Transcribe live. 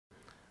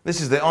This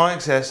is the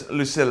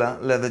IXS Lara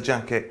leather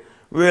jacket.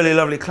 Really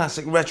lovely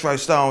classic retro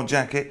style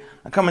jacket.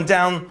 And coming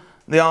down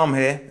the arm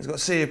here, it's got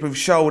seat-proof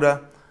shoulder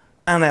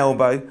and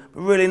elbow. But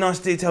really nice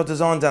detailed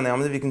design down the arm.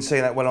 I don't know if you can see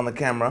that well on the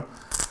camera.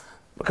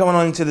 But coming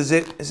on into the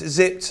zip, it's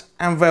zipped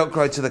and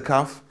velcro to the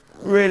cuff.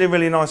 Really,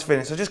 really nice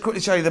finish. So just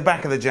quickly show you the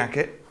back of the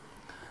jacket.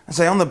 And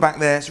say on the back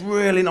there, it's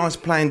really nice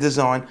plain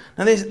design.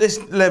 Now this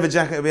leather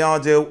jacket will be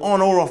ideal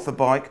on or off the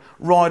bike,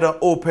 rider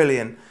or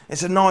pillion.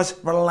 It's a nice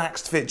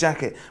relaxed fit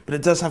jacket, but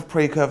it does have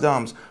pre-curved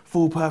arms,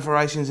 full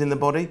perforations in the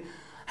body,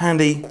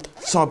 handy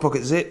side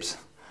pocket zips.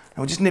 And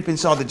we'll just nip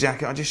inside the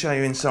jacket. I'll just show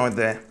you inside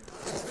there.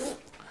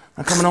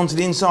 Now coming on to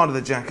the inside of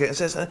the jacket, it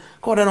says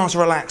quite a nice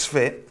relaxed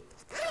fit.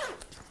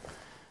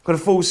 Got a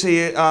full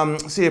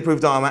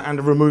sea-approved armour and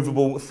a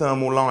removable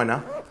thermal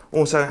liner.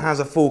 Also has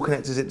a full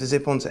connector zip to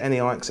zip onto any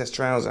IXS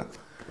trouser.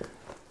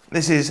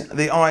 This is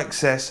the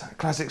IXS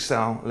Classic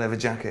Style leather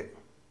jacket.